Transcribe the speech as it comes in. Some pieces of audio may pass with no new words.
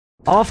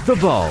Off the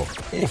ball.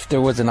 If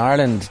there was an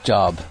Ireland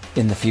job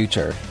in the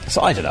future,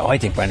 so I don't know, I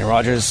think Brendan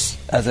Rodgers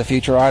as a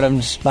future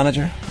Ireland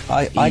manager,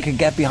 I could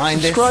get behind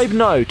this. Subscribe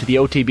now to the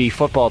OTB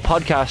Football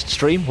Podcast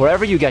stream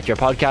wherever you get your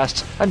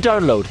podcasts and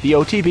download the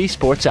OTB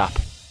Sports app.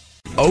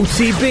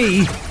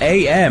 OTB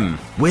AM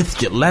with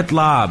Gillette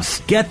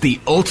Labs. Get the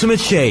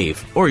ultimate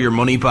shave or your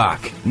money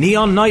back.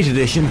 Neon Night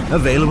Edition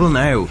available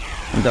now.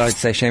 I'm delighted to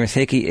say Seamus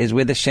Hickey is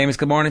with us. Seamus,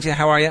 good morning to you.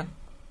 How are you?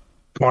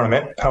 Good morning,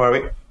 mate. How are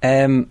we?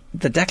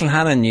 The Declan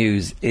Hannon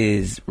news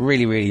is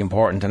really, really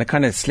important, and it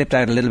kind of slipped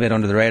out a little bit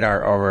under the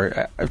radar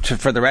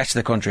for the rest of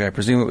the country. I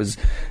presume it was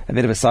a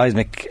bit of a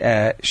seismic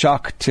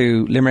shock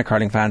to Limerick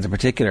hurling fans in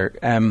particular.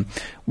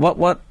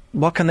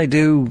 What can they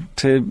do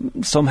to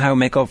somehow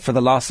make up for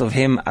the loss of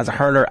him as a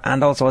hurler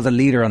and also as a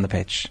leader on the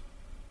pitch?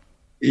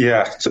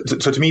 Yeah, so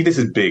to me this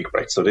is big,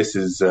 right? So this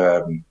is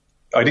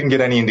I didn't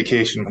get any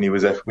indication when he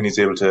was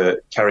able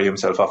to carry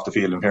himself off the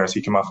field. In fairness,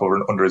 he came off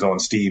under his own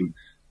steam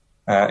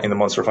in the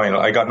Munster final.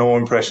 I got no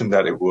impression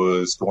that it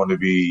was going to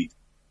be.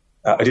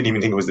 I didn't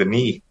even think it was the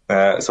knee.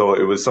 So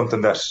it was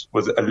something that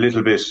was a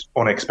little bit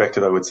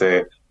unexpected, I would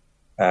say,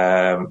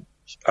 and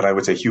I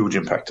would say huge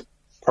impact.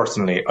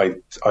 Personally, I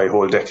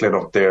hold Declan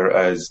up there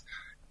as,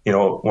 you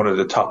know, one of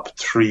the top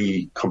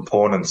three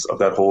components of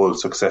that whole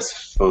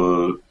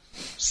successful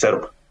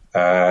setup.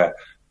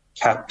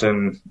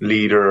 Captain,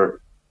 leader,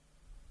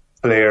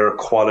 player,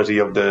 quality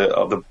of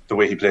the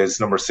way he plays,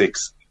 number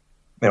 6.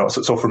 You know,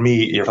 so for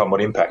me, you're talking about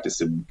impact. It's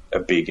a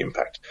big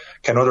impact.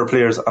 Can other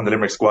players on the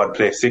Limerick squad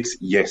play 6?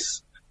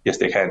 Yes,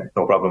 they can.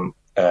 No problem.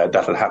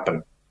 That'll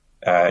happen.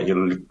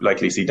 You'll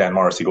likely see Dan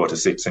Morrissey go to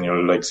 6, and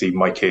you'll see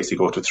Mike Casey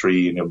go to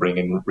 3, and you'll bring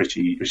in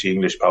Richie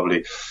English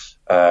probably,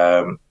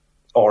 or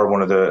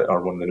one of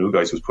the new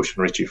guys who's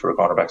pushing Richie for a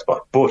cornerback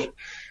spot. But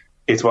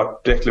it's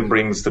what Declan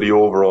brings to the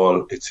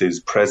overall. It's his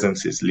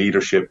presence, his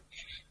leadership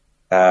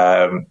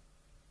on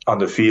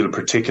the field,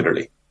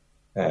 particularly.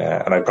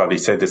 And I've probably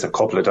said this a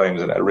couple of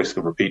times, and at risk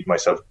of repeating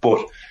myself,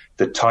 but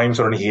the times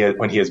when he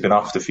has been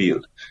off the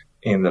field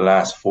in the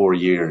last 4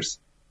 years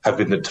have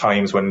been the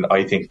times when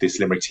I think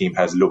this Limerick team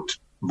has looked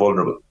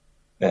vulnerable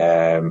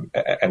and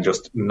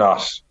just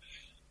not,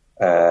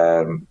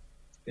 definitely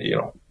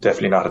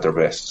not at their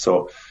best.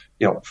 So,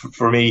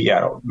 for me,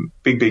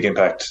 big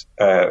impact.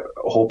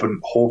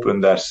 Hoping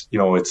that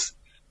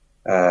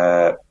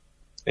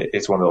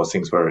it's one of those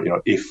things where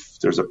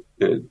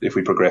if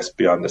we progress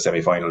beyond the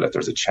semi-final, that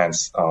there's a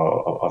chance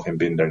of him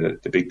being there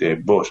the big day.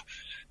 But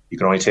you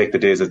can only take the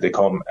days as they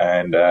come,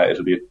 and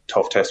it'll be a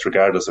tough test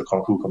regardless of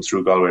who comes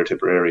through Galway or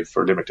Tipperary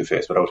for Limerick to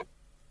face without him.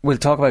 We'll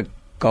talk about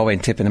Galway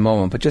and Tip in a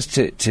moment, but just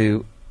to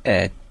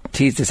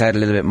tease this out a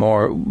little bit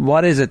more,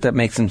 what is it that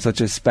makes him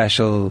such a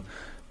special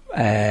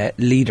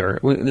leader?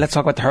 Let's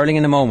talk about the hurling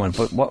in a moment,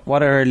 but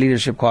what are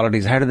leadership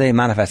qualities? How do they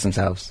manifest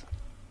themselves?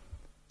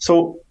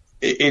 So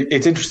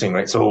it's interesting,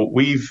 right? So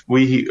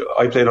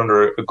I played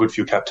under a good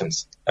few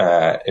captains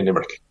in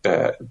Limerick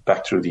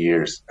back through the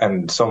years,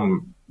 and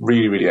some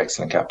really, really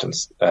excellent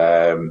captains,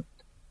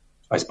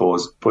 I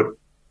suppose. But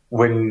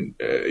when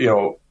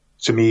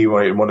to me,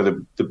 one of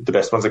the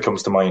best ones that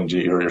comes to mind,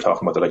 you're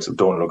talking about the likes of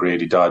Donal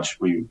O'Grady, Dodge.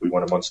 We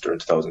won a Munster in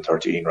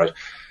 2013, right?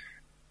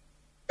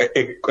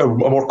 A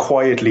more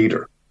quiet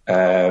leader,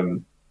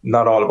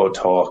 not all about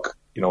talk.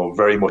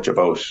 Very much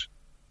about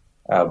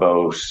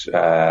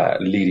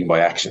leading by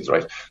actions,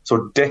 right?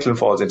 So Declan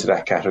falls into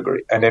that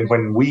category. And then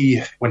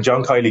when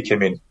John Kiley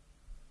came in,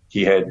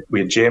 we had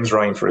James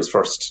Ryan for his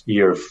first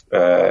year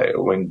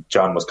when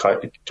John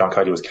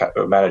Kiley was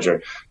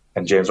manager,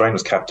 and James Ryan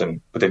was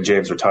captain. But then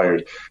James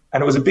retired,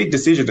 and it was a big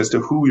decision as to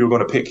who you're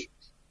going to pick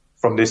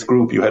from this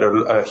group. You had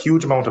a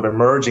huge amount of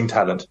emerging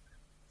talent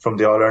from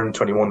the All-Ireland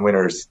 21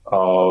 winners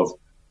of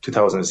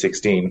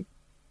 2016.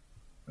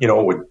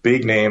 With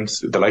big names,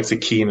 the likes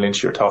of Cian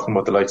Lynch. You're talking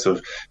about the likes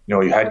of, you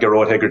had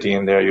Garrod Hegarty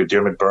in there, you had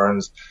Dermot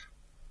Burns,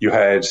 we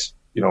had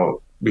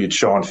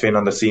Sean Finn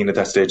on the scene at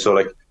that stage.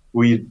 So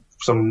we had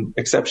some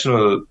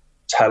exceptional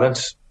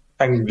talent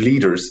and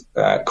leaders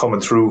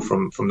coming through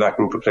from that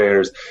group of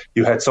players.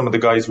 You had some of the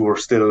guys who were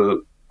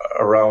still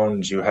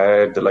around. You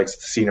had the likes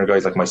of the senior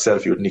guys like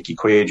myself. You had Nicky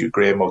Quaid, you had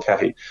Graham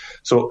Mulcahy.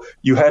 So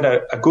you had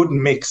a good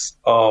mix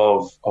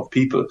of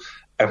people.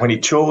 And when he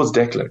chose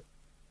Declan,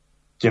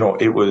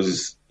 it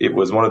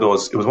was one of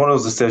those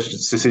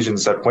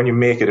decisions that when you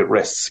make it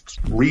rests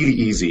really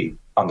easy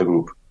on the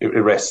group. It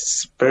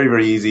rests very,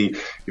 very easy.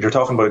 If you're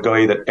talking about a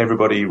guy that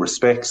everybody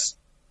respects,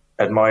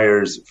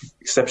 admires,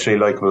 exceptionally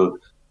likable,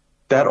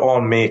 that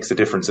all makes a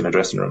difference in a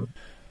dressing room.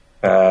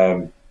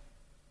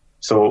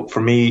 So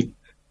for me,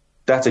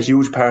 that's a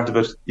huge part of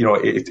it.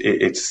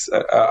 It's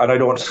and I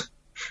don't.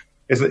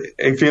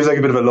 It feels like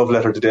a bit of a love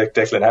letter to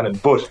Declan Hannon,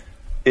 but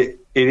it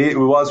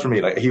was for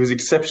me. He was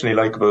exceptionally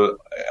likable.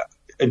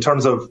 In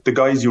terms of the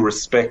guys you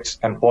respect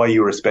and why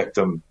you respect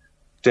them,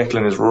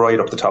 Declan is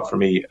right up the top for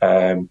me.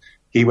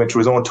 He went through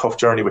his own tough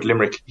journey with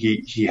Limerick.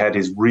 He had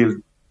his real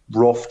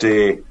rough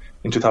day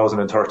in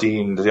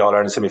 2013, the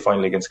All-Ireland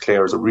semi-final against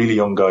Clare, as a really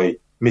young guy,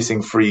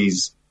 missing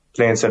frees,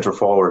 playing centre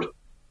forward.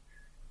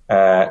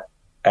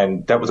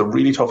 And that was a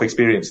really tough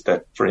experience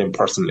that for him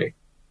personally.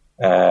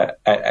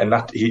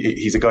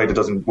 He's a guy that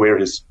doesn't wear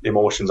his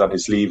emotions on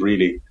his sleeve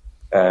really.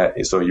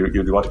 So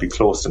you'd want to be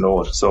close to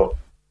know it. So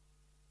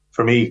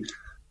for me,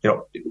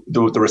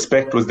 the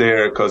respect was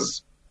there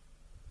because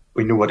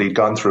we knew what he'd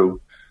gone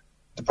through,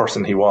 the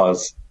person he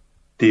was,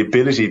 the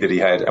ability that he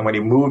had. And when he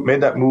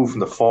made that move from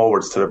the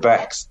forwards to the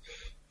backs,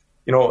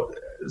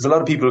 there's a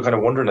lot of people kind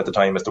of wondering at the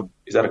time as to,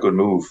 is that a good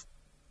move?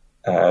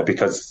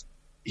 Because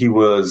he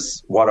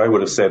was what I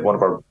would have said one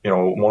of our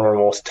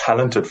most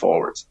talented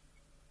forwards.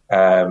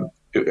 To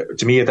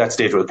me at that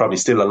stage, was probably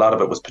still a lot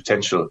of it was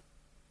potential.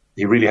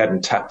 He really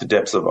hadn't tapped the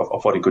depths of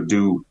what he could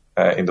do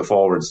in the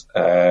forwards.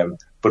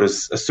 But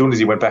as soon as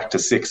he went back to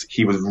 6,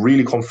 he was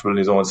really comfortable in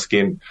his own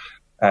skin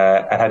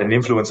and had an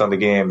influence on the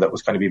game that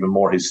was kind of even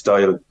more his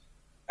style,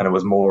 and it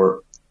was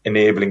more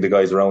enabling the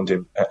guys around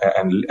him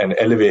and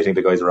elevating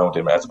the guys around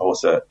him as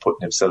opposed to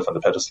putting himself on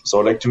the pedestal.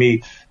 So, to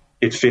me,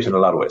 it fit in a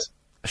lot of ways.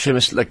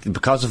 Seamus,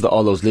 because of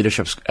all those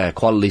leadership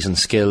qualities and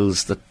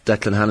skills that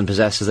Declan Hannon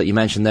possesses that you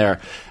mentioned there,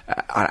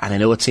 and I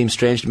know it seems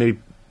strange to maybe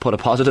put a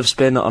positive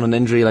spin on an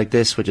injury like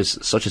this, which is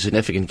such a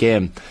significant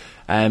game,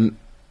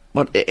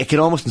 but it can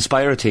almost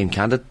inspire a team,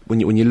 can't it?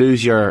 When you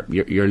lose your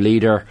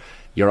leader,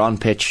 your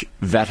on-pitch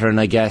veteran,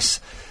 I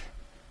guess,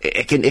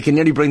 it can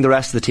nearly bring the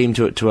rest of the team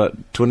to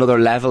another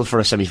level for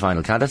a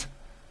semi-final, can't it?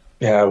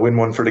 Yeah, win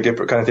one for the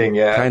Gipper kind of thing.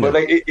 Yeah, kind of.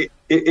 But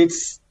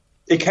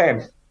it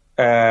can.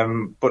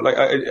 But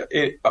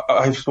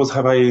I suppose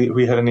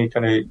we had any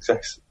kind of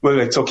exact?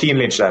 Well, so Cian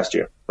Lynch last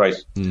year, right?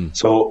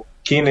 So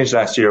Cian Lynch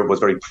last year was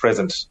very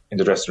present in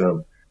the dressing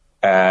room,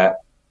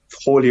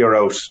 whole year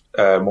out,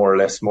 more or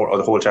less, or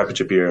the whole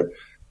championship year,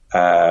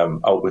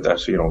 out with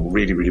that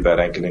really really bad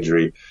ankle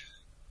injury.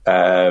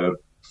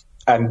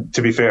 And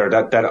to be fair,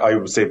 that I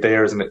would say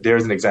there's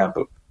an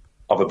example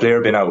of a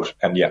player being out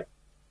and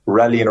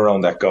rallying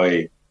around that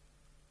guy.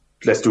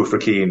 Let's do it for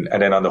Cian,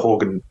 and then on the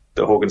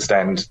Hogan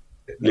stand,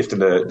 lifting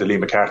the Lee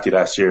McCarthy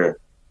last year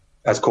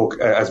as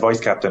vice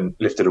captain,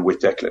 lifted it with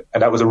Declan,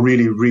 and that was a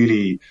really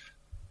really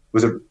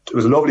it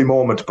was a lovely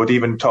moment. But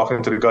even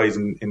talking to the guys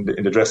in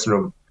the dressing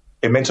room,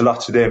 it meant a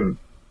lot to them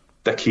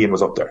that Cian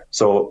was up there.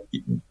 So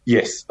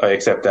yes, I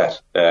accept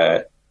that.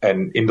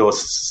 And in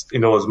those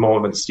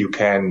moments, you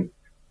can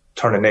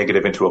turn a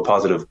negative into a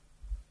positive.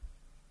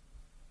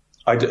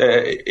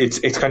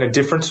 It's kind of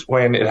different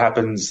when it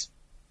happens,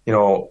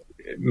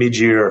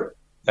 mid-year.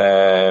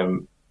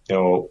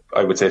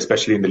 I would say,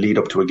 especially in the lead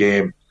up to a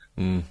game.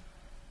 I'm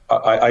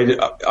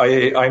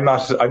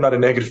not a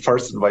negative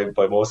person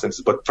by most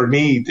senses, but for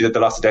me, the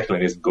loss of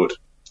Declan isn't good.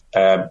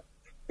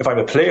 If I'm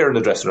a player in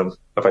the dressing room,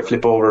 if I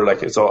flip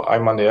over so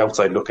I'm on the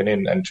outside looking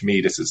in, and to me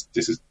this is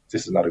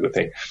not a good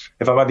thing.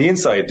 If I'm on the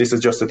inside, this is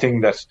just a thing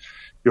that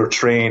you're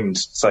trained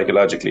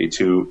psychologically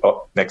to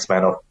next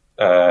man up,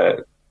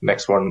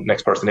 next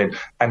person in.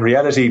 And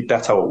reality,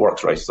 that's how it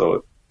works, right?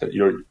 So that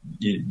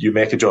you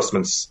make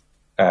adjustments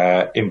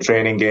in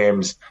training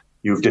games.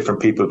 You have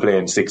different people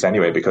playing 6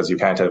 anyway, because you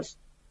can't have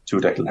 2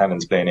 Declan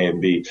Hannons playing A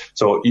and B.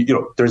 So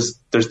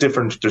there's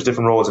different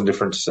roles and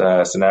different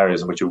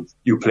scenarios in which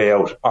you play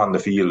out on the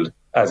field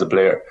as a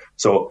player.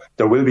 So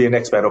there will be a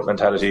next man up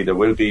mentality. There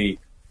will be,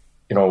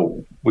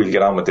 we'll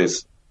get on with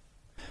this,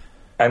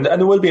 and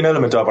there will be an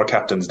element of our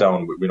captain's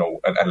down,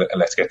 and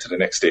let's get to the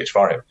next stage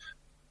for him.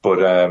 But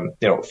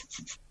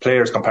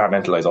players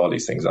compartmentalize all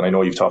these things, and I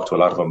know you've talked to a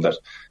lot of them that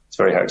it's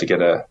very hard to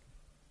get a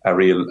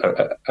real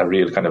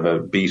kind of a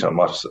beat on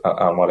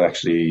what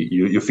actually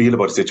you feel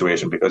about the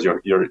situation, because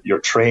you're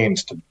trained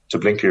to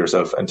blinker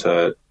yourself and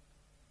to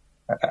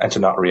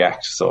not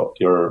react. So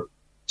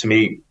to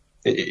me,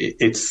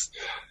 it's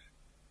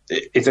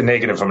a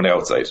negative from the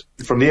outside.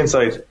 From the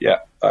inside,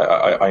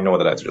 I know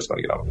that lads are just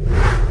going to get on.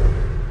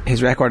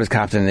 His record as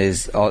captain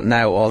is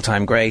now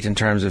all-time great in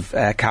terms of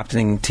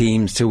captaining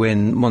teams to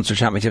win Munster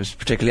Championships,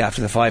 particularly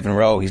after the 5 in a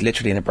row. He's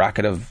literally in a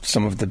bracket of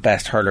some of the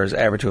best hurlers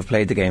ever to have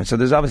played the game. So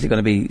there's obviously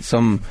going to be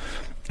some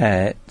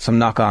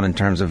knock-on in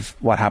terms of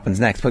what happens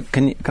next. But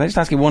can I just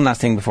ask you one last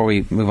thing before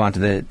we move on to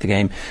the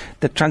game?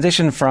 The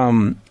transition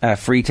from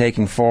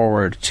free-taking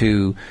forward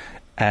to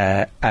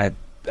a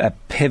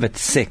pivot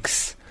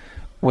 6,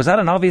 was that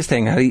an obvious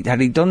thing? Had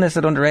he done this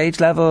at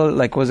underage level?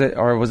 Was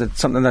it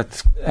something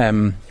that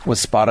was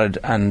spotted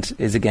and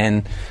is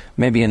again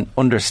maybe an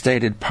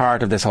understated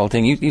part of this whole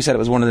thing? You said it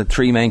was one of the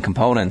 3 main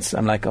components.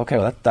 I'm like, okay,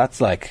 well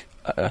that's are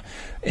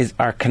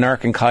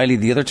Kinnerk and Kiley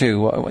the other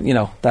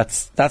 2?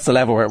 That's the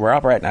level we're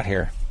operating at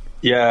here.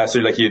 Yeah,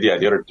 so the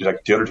other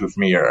 2 for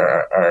me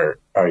are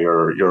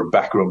your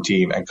backroom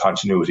team and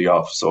continuity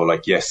of. So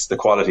yes, the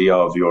quality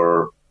of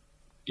your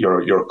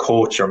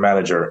coach, your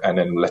manager, and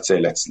then let's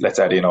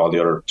add in all the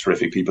other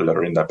terrific people that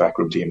are in that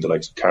backroom team, the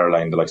likes of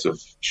Caroline, the likes of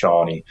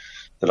Shawnee,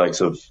 the likes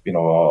of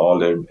all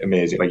the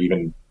amazing,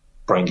 even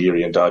Brian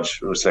Geary and Dodge,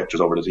 who were selectors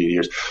over the 3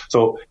 years.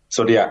 So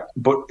yeah,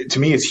 but to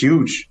me it's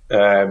huge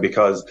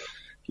because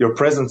your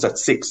presence at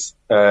 6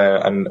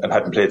 and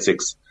hadn't played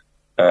 6,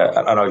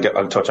 and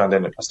I'll touch on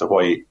then as to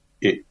why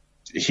it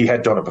he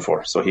had done it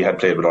before. So he had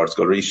played with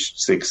Ardscoil Reach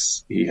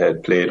 6, he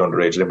had played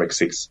underage Limerick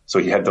 6. So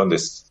he had done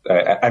this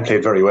and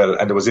played very well.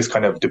 And there was this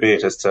kind of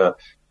debate as to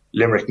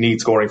Limerick need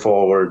scoring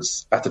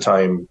forwards at the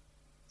time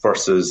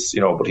versus,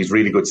 but he's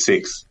really good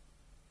 6,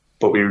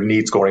 but we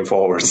need scoring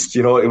forwards.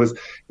 It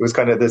was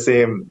kind of the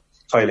same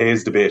Kyle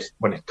Hayes debate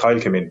when Kyle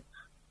came in.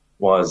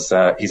 Was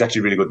he's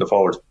actually really good in the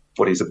forward,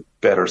 but he's a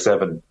better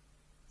 7.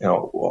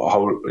 Do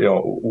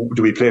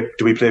we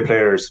play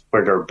players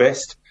where they're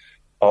best,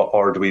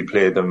 or do we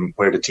play them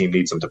where the team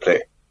needs them to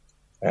play?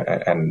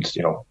 And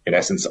in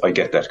essence, I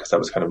get that, because that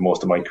was kind of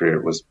most of my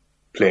career, was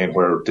playing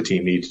where the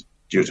team needs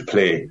you to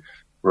play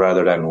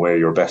rather than where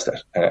you're best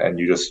at. And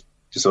you just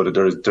so that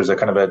there's a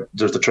kind of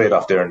there's the trade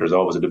off there, and there's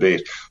always a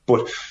debate.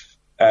 But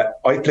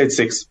I played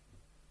 6,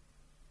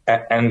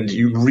 and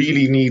you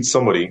really need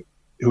somebody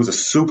who's a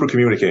super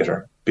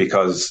communicator,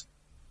 because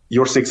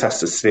your 6 has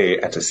to stay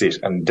and to sit.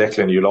 And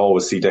Declan, you'll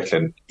always see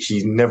Declan,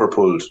 he's never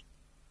pulled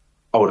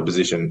out of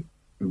position.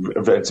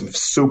 It's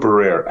super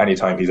rare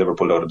anytime he's ever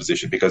pulled out of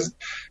position, because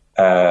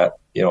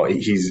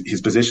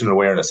his positional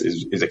awareness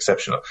is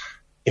exceptional.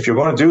 If you're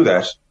going to do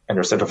that and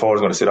your centre forward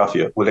is going to sit off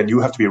you, well, then you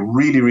have to be a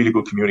really, really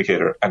good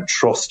communicator and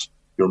trust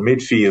your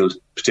midfield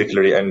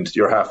particularly, and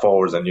your half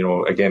forwards, and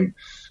again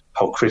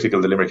how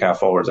critical the Limerick half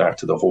forwards are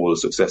to the whole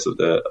success of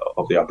the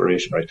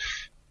operation, right?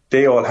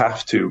 They all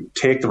have to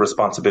take the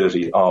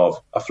responsibility of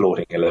a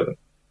floating 11.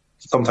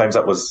 Sometimes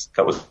that was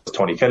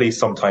Tony Kelly.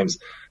 Sometimes,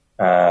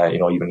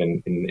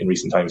 even in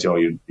recent times,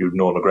 you'd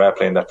Noel McGrath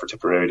playing that for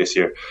Tipperary this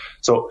year.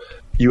 So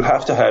you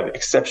have to have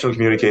exceptional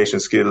communication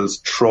skills,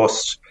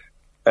 trust,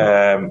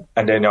 and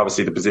then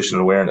obviously the positional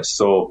awareness.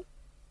 So,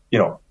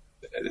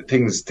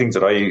 things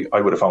that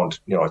I would have found,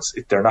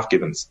 they're not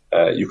givens.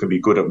 You can be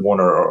good at one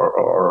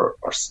or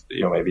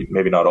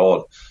maybe not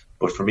all.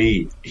 But for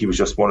me, he was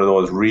just one of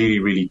those really,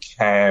 really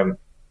calm,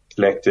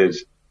 collected,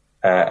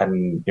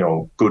 and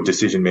good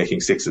decision-making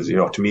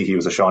 6s. To me, he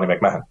was a Shawnee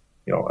McMahon.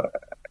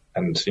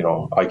 And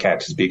I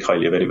can't speak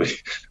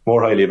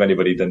more highly of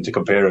anybody than to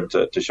compare him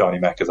to Shawnee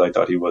Mac, because I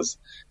thought he was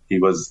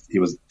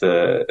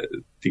the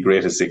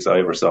greatest 6 I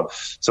ever saw.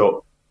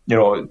 So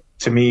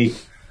to me,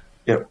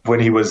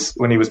 when he was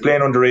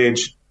playing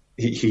underage,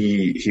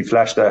 he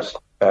flashed that.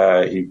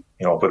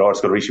 With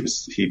Ardscoil Reach,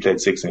 he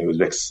played 6, and he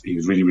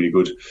was really, really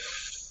good.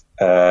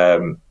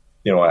 On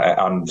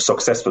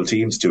successful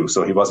teams too.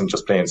 So he wasn't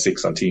just playing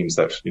 6 on teams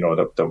that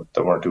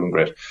weren't doing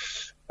great.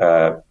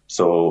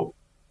 So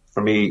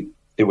for me,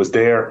 it was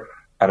there,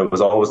 and it was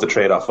always the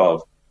trade-off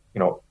of,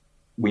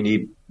 we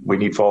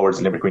need forwards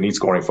in Limerick, we need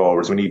scoring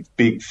forwards, we need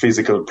big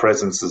physical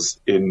presences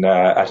in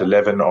at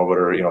 11, or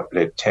whether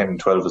play 10,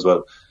 12 as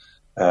well.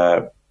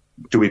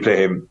 Do we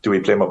play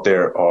him up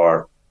there,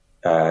 or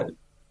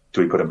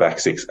do we put him back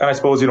 6? And I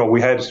suppose,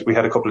 we had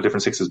a couple of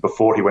different 6s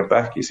before he went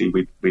back. You see,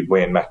 we'd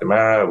Wayne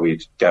McNamara,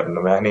 we'd Gavin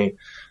O'Mahony,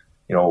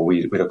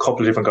 we'd a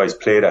couple of different guys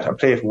play that and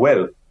play it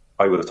well,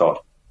 I would have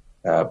thought.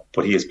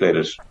 But he has played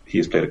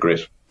it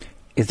great.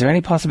 Is there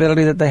any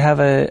possibility that they have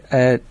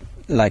a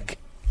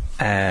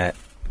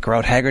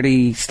Gerard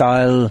Hegarty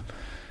style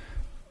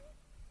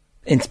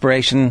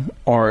inspiration,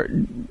 or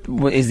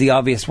is the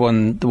obvious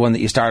one the one that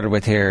you started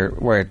with here,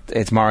 where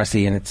it's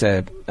Morrissey and it's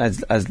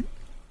as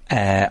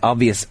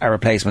obvious a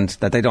replacement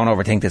that they don't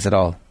overthink this at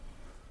all?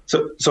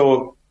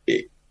 So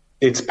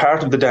it's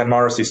part of the Dan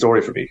Morrissey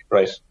story for me,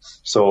 right?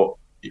 So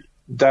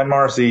Dan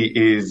Morrissey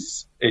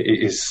is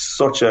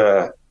such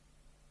a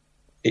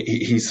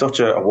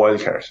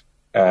wild card.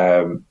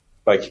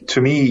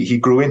 To me, he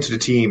grew into the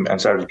team and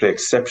started to play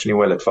exceptionally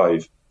well at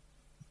 5,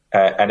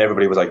 and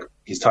everybody was like,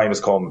 his time has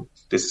come,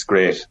 this is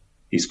great,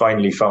 he's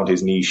finally found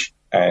his niche,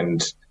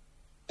 and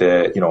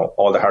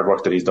all the hard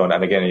work that he's done.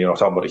 And again,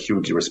 talking about a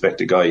hugely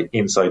respected guy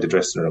inside the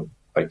dressing room,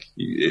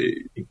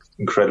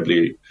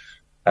 incredibly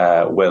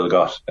well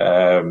got.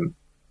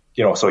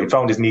 So he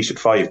found his niche at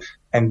 5,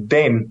 and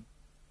then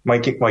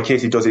Mike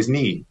Casey does his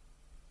knee,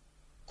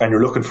 and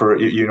you're looking for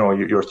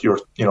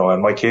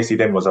and Mike Casey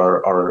then was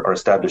our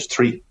established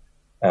 3,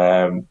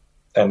 and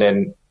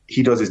then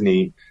he does his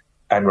knee,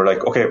 and we're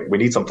like, okay, we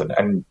need something,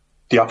 and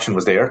the option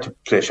was there to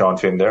play Sean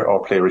Finn there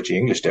or play Richie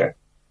English there.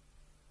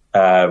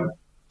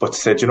 But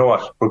said, you know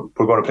what,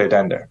 we're going to play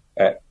Dan there.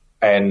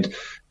 And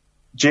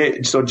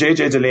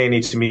JJ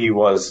Delaney to me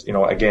was,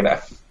 again,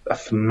 a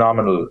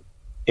phenomenal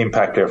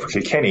impact player for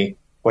Kilkenny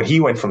when he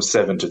went from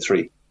 7 to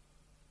 3.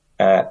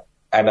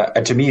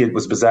 And to me, it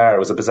was bizarre. It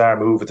was a bizarre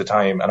move at the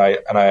time. And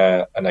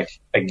I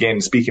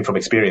again, speaking from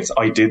experience,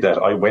 I did that.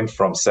 I went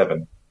from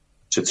 7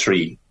 to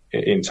 3.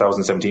 In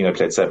 2017, I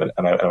played 7,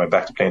 and I went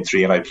back to playing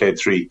 3, and I played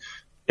 3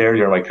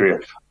 earlier in my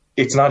career.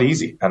 It's not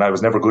easy, and I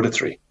was never good at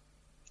 3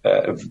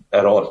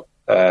 at all.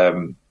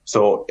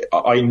 So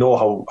I know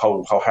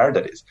how hard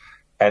that is.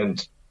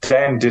 And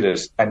Dan did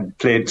it and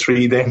played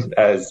 3 then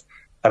as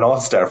an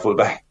all-star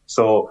fullback.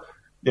 So,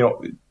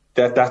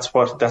 that's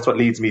what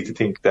leads me to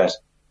think that,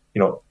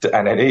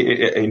 and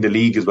in the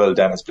league as well,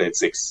 Dan has played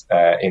 6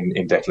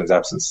 in Declan's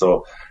absence.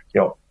 So,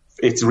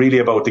 it's really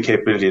about the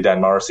capability of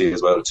Dan Morrissey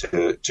as well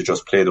to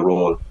just play the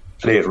role,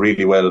 play it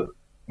really well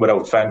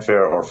without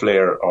fanfare or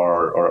flair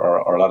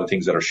or a lot of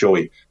things that are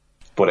showy,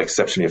 but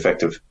exceptionally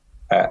effective.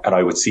 And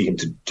I would see him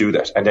to do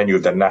that. And then you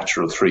have the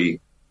natural three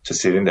to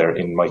sit in there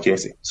in Mike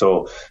Casey.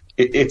 So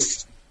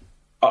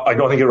I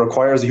don't think it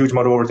requires a huge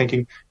amount of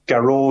overthinking.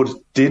 Garrod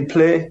did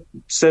play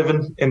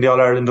 7 in the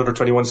All-Ireland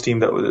Under-21s team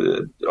that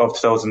was, of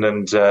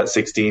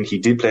 2016. He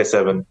did play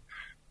 7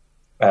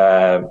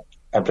 and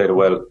played it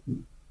well.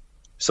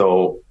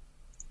 So,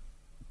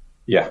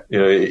 yeah,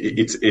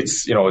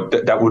 it's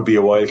that would be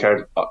a wild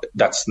card.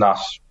 That's not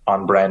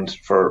on brand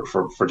for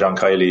John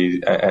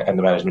Kiley and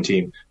the management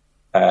team.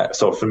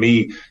 So for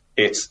me,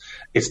 it's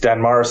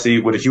Dan Morrissey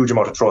with a huge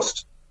amount of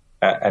trust,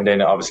 and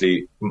then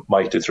obviously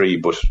Mike to 3.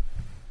 But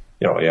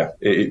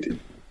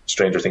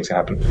stranger things can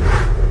happen.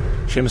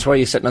 Seamus, where are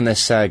you sitting on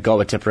this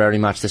Galway-Tipperary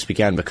match this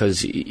weekend?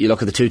 Because you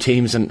look at the two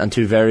teams and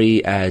two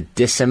very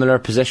dissimilar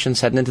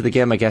positions heading into the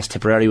game. I guess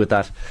Tipperary with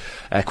that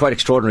quite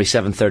extraordinary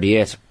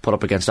 7-38 put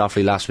up against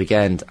Offaly last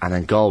weekend, and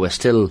then Galway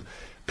still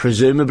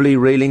presumably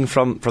reeling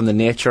from the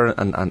nature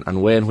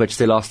and way in which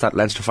they lost that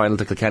Leinster final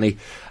to Kilkenny.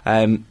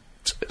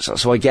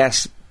 So I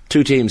guess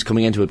two teams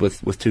coming into it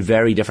with two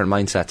very different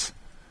mindsets.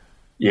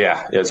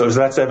 Yeah. So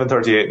that's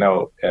 7:38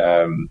 now.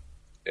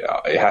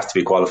 It has to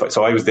be qualified.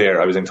 So I was there.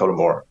 I was in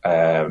Tullamore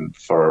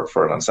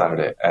for it on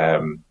Saturday.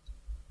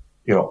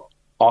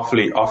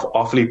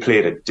 Offaly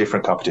played a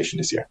different competition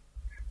this year,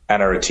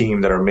 and are a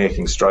team that are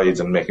making strides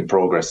and making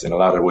progress in a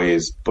lot of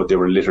ways. But they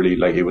were literally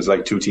it was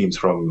like two teams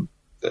from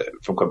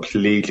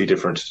completely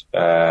different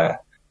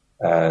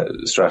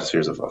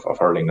stratospheres of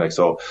hurling.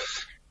 What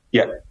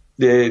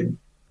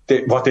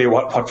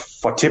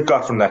Tip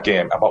got from that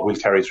game and what we'll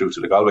carry through to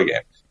the Galway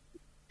game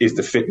is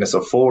the fitness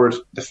of Ford,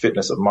 the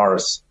fitness of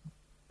Morris.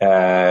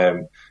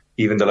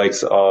 Even the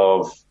likes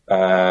of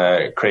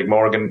Craig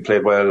Morgan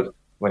played well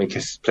when he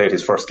played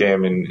his first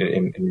game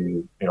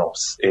in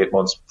 8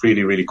 months.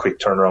 Really, really quick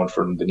turnaround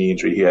from the knee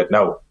injury he had.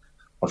 Now,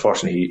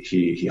 unfortunately,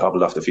 he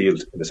hobbled off the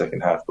field in the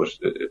second half, but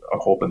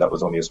I'm hoping that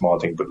was only a small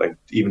thing. But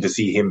even to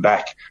see him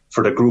back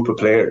for the group of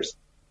players,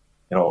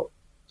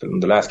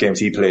 the last games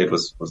he played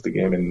was the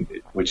game in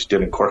which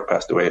Dylan Quirk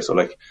passed away. So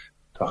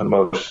talking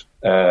about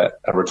a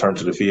return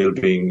to the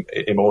field being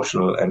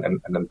emotional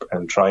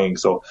and trying.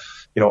 So,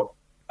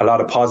 a lot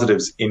of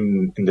positives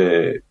in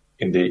the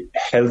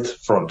health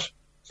front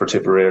for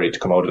Tipperary to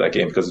come out of that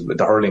game, because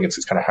the hurling,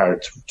 it's kind of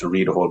hard to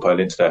read a whole pile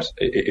into that.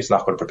 It's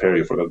not going to prepare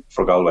you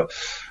for Galway.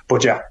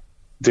 But yeah,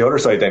 the other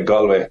side then,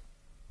 Galway,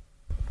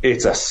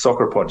 it's a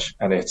sucker punch,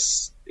 and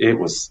it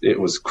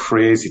was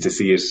crazy to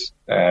see it.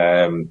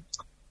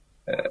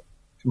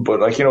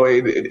 But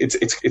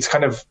it's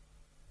kind of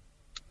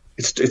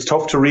it's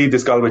tough to read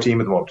this Galway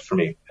team at the moment for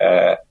me.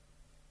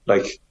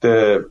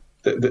 The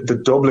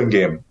Dublin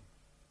game,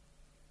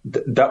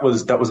 that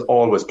was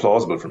always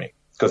plausible for me,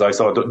 because I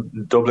saw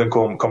Dublin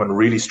coming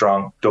really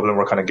strong. Dublin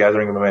were kind of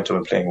gathering the momentum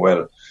and playing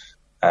well,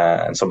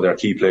 and some of their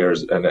key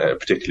players, and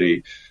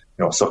particularly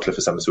Sutcliffe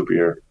is having a super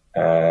year,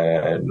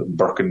 and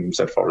Birkin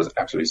set forward is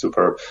absolutely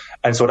superb,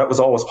 and so that was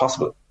always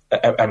possible.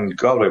 And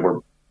Galway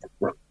were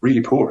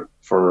really poor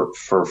for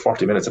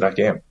 40 minutes of that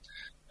game.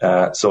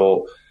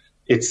 So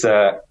it's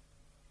I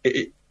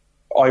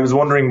was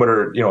wondering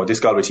whether this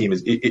Galway team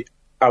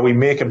are we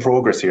making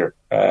progress here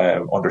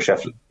under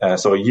Sheffield?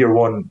 So year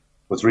one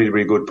was really,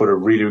 really good. Put a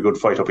really, really good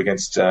fight up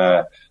against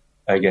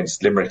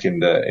Limerick in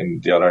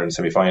the All Ireland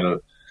semi-final.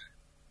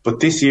 But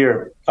this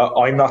year,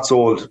 I'm not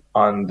sold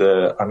on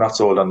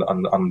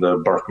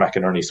the Burke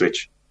McInerney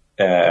switch,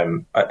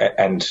 and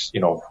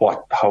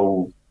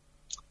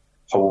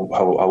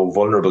how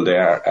vulnerable they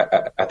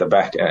are at the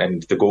back,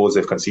 and the goals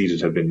they've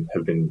conceded have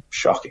been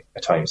shocking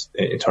at times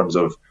in terms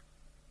of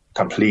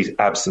complete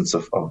absence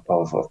of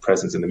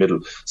presence in the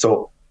middle.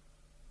 So,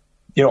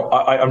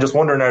 I'm just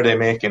wondering, are they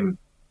making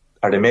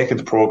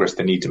the progress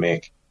they need to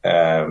make?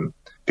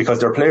 Because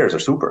their players are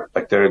super.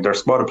 Their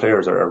squad of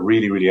players are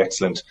really, really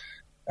excellent.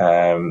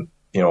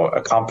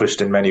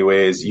 Accomplished in many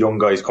ways. Young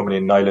guys coming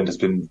in. Nyland has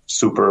been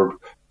superb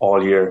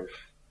all year,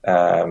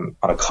 on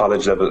a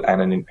college level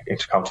and an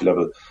intercounty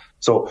level.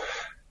 So,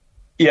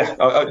 yeah,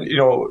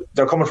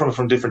 they're coming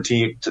from different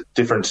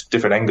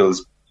different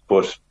angles,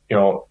 but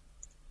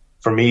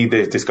for me,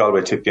 this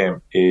Galway Tip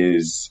game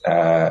is,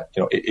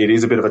 it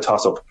is a bit of a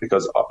toss-up,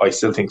 because I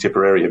still think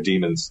Tipperary have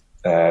demons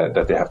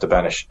that they have to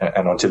banish,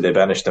 and until they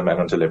banish them and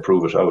until they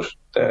prove it out,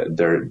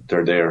 they're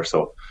there.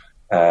 So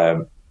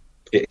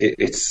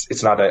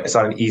it's not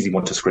an easy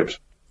one to script.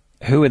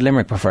 Who would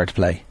Limerick prefer to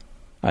play?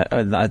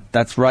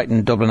 That's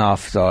writing Dublin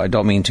off, so I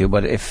don't mean to.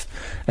 But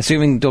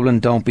assuming Dublin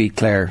don't beat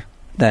Clare,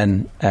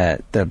 then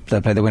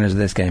they'll play the winners of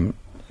this game.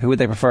 Who would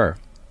they prefer?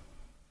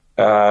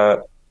 It's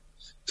a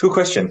good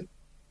question.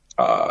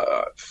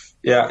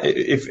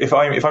 If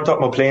I'm talking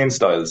about playing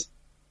styles,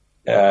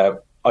 I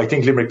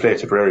think Limerick play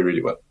Tipperary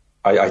really well.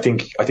 I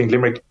think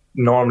Limerick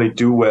normally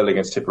do well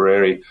against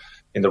Tipperary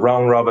in the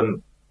round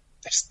robin.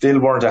 They still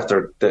weren't at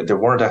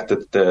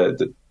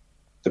the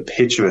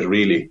pitch of it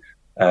really.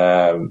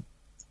 I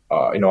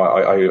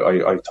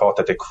thought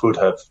that they could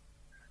have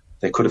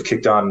They could have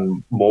kicked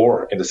on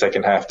more in the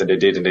second half than they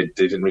did, and they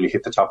didn't really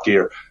hit the top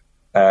gear.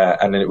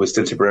 And then it was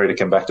still Tipperary that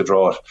came back to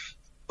draw it.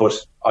 But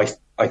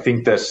I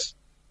think that,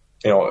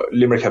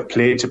 Limerick have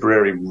played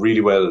Tipperary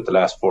really well the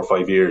last 4 or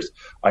 5 years.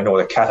 I know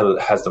that Cahill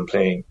has them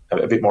playing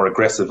a bit more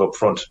aggressive up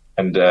front.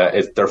 And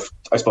I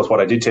suppose what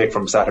I did take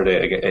from Saturday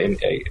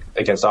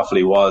against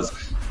Offaly was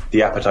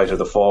the appetite of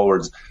the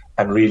forwards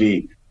and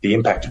really the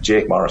impact of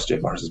Jake Morris.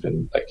 Jake Morris has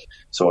been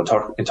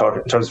in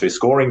terms of his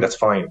scoring, that's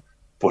fine.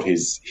 But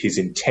his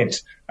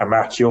intent, and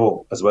Mark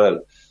Keogh as well,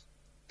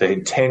 the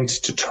intent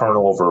to turn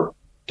over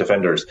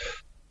defenders,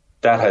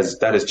 that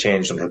has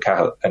changed under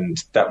Cahill,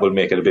 and that will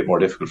make it a bit more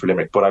difficult for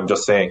Limerick. But I'm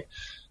just saying,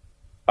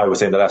 I was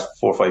saying the last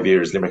 4 or 5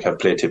 years Limerick have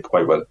played Tip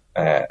quite well,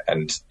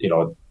 and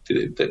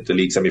the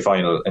league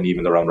semi-final and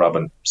even the round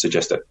robin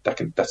suggest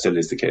that still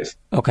is the case.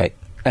 Okay.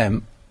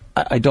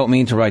 I don't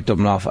mean to write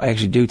Dublin off. I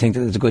actually do think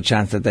that there's a good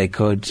chance that they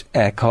could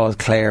cause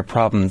Clare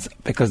problems,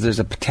 because there's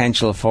a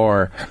potential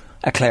for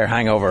a Clare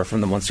hangover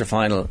from the Munster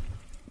final.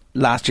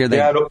 Last year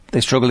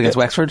they struggled against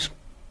Wexford.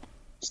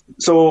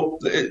 So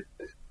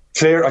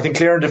Clare, I think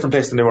Clare are in a different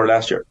place than they were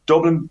last year.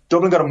 Dublin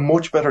got a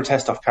much better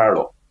test off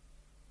Carlow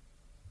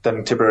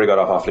than Tipperary got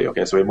off Offaly.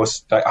 Okay, so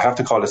I have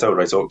to call this out,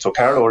 right? So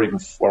Carlow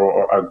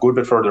are a good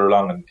bit further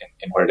along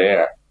in where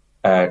they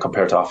are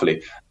compared to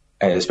Offaly,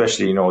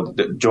 especially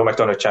the Joe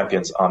McDonagh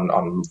champions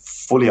on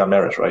fully on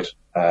merit, right?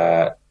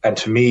 And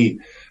to me,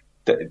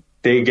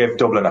 they gave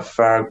Dublin a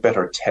far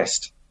better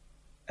test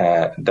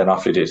than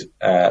Offaly did.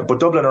 But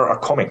Dublin are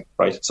coming,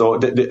 right? So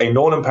in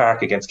Nolan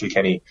Park against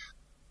Kilkenny,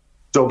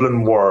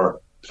 Dublin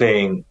were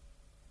playing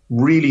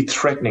really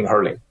threatening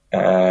hurling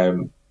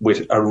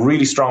with a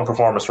really strong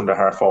performance from their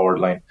half forward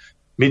line.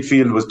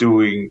 Midfield was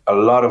doing a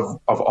lot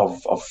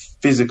of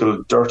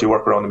physical, dirty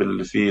work around the middle of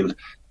the field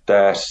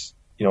that,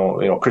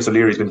 Chris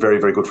O'Leary's been very,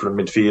 very good for the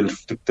midfield,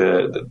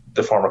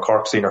 the former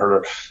Cork senior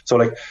hurler.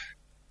 So,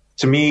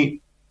 to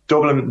me,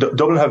 Dublin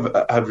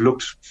have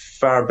looked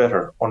far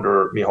better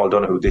under Micheál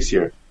Donoghue this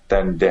year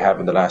than they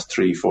have in the last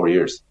 3-4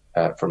 years,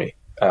 for me.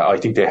 I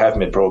think they have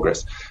made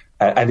progress.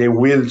 And they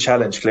will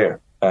challenge Clare.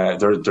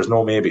 There's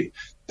no maybe.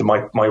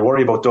 My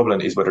worry about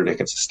Dublin is whether they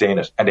can sustain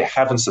it. And they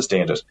haven't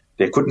sustained it.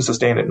 They couldn't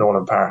sustain it in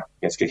Nolan Park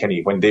against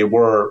Kilkenny when they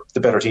were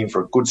the better team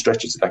for good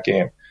stretches of that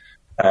game.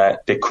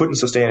 They couldn't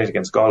sustain it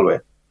against Galway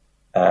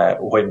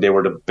when they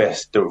were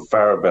the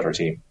far better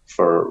team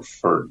for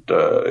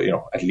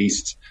the at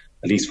least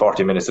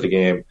 40 minutes of the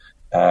game.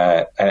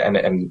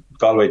 And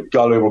Galway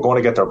were going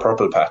to get their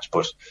purple patch,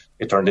 but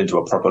it turned into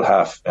a purple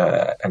half,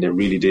 and they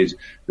really did.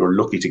 They were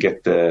lucky to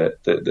get the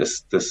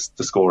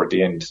score at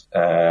the end.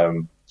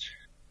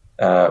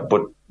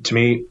 But to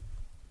me,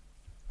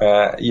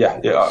 I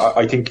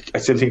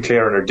still think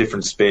Clare are in a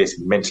different space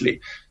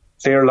mentally.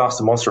 Clare lost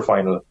the Munster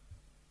final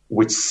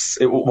with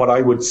what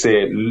I would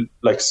say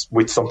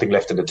with something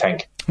left in the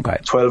tank. Okay.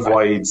 12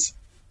 wides.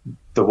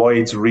 The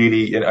wides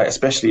really,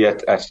 especially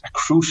at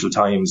crucial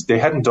times, they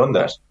hadn't done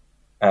that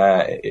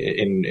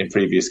in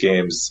previous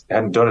games. They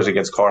hadn't done it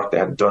against Cork. They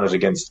hadn't done it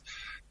against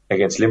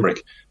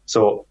Limerick.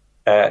 So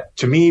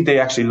to me, they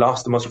actually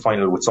lost the Munster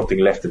final with something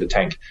left in the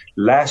tank.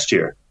 Last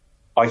year,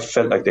 I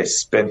felt like they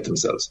spent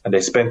themselves, and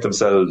they spent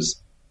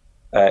themselves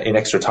in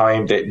extra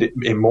time. They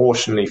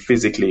emotionally,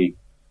 physically,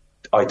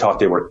 I thought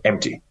they were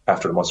empty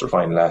after the Munster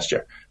final last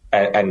year,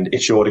 and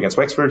it showed against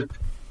Wexford,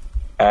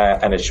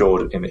 and it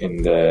showed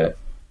in the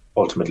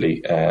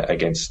ultimately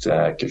against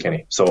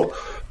Kilkenny. So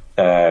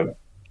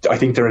I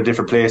think they're in a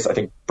different place. I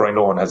think Brian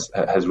Lohan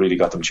has really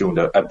got them tuned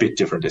a bit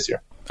different this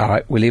year. All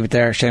right, we'll leave it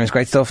there. Seamus,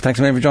 great stuff. Thanks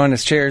a million for joining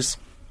us. Cheers.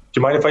 Do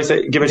you mind if I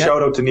give a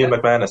shout out to Neil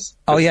McManus?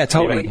 Oh yeah,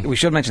 totally. We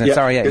should mention it. Yeah.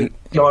 Sorry, yeah.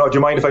 No. Do you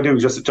mind if I do?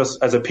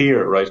 Just as a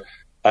peer, right?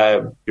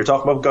 You're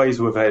talking about guys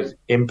who have had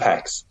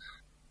impacts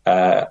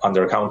on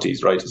their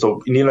counties, right?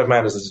 So Neil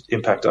McManus's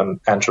impact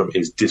on Antrim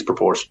is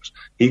disproportionate.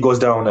 He goes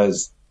down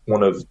as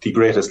one of the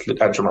greatest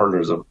Antrim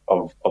hurlers of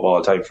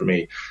all time for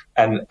me.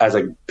 And as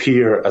a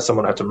peer, as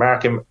someone who had to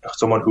mark him,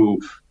 someone who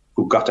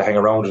got to hang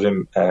around with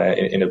him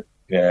in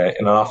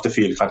an off the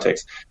field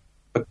context,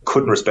 I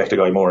couldn't respect a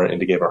guy more in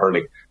the game of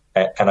hurling.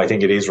 And I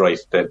think it is right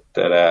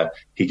that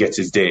he gets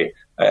his day.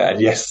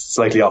 And yes,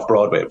 slightly off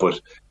Broadway,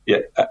 but yeah,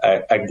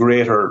 a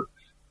greater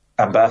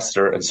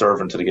ambassador and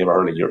servant to the game of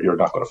hurling you're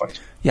not going to find.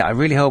 Yeah, I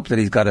really hope that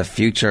he's got a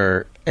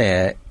future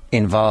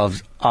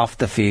involved off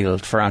the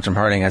field for Antrim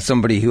hurling, as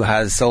somebody who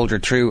has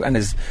soldiered through and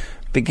is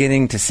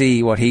beginning to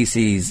see what he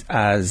sees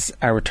as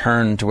a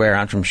return to where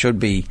Antrim should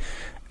be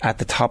at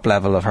the top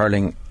level of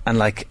hurling. And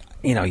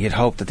you'd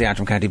hope that the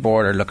Antrim County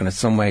Board are looking at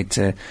some way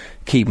to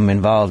keep him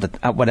involved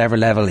at whatever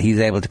level he's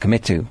able to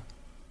commit to.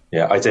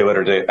 Yeah, I'd say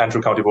whether the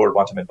Antrim County Board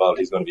want him involved,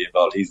 he's going to be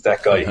involved. He's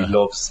that guy. He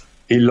loves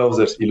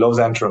it. He loves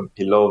Antrim.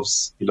 He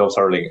loves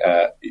hurling.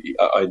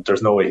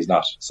 There's no way he's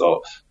not.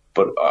 So,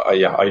 but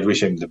I'd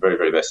wish him the very,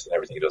 very best in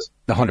everything he does.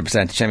 100%.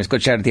 Seamus,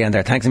 good shout at the end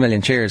there. Thanks a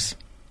million. Cheers.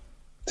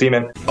 See you,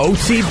 man.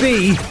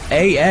 OTB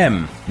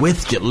AM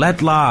with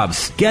Gillette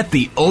Labs. Get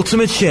the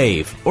ultimate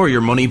shave or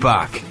your money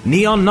back.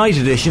 Neon Night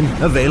Edition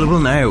available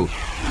now.